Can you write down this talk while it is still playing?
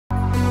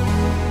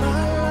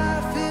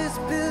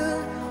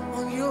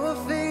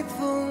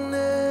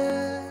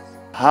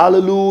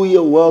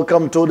Hallelujah.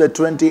 Welcome to the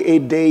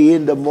 28th day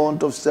in the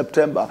month of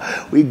September.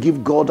 We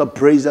give God the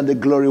praise and the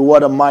glory.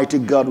 What a mighty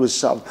God we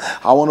serve.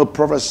 I want to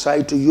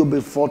prophesy to you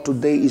before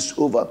today is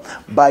over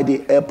by the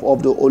help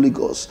of the Holy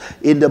Ghost.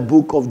 In the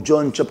book of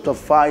John chapter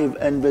 5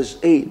 and verse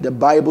 8, the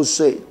Bible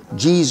says,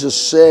 Jesus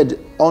said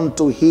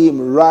unto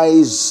him,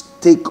 rise,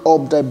 take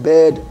up thy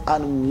bed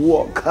and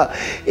walk.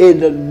 In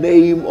the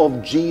name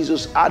of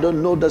Jesus. I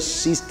don't know the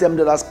system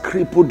that has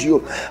crippled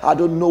you. I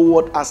don't know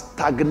what has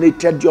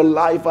stagnated your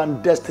life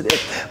and destiny.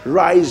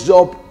 Rise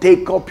up,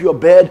 take up your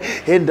bed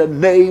in the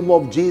name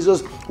of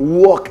Jesus.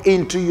 Walk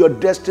into your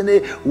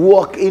destiny,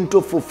 walk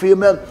into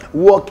fulfillment,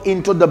 walk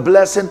into the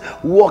blessing,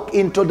 walk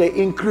into the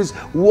increase,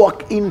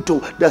 walk into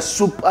the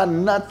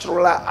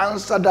supernatural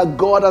answer that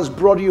God has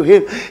brought you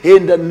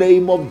in the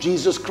name of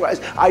Jesus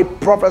Christ. I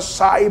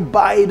prophesy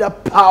by the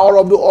power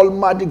of the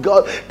Almighty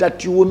God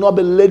that you will not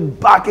be laid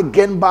back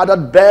again by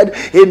that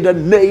bed in the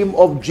name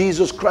of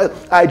Jesus Christ.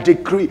 I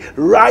decree,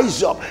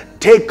 rise up,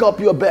 take up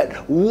your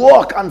bed,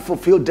 walk and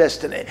fulfill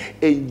destiny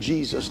in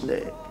Jesus'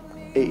 name.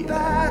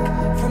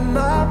 Amen.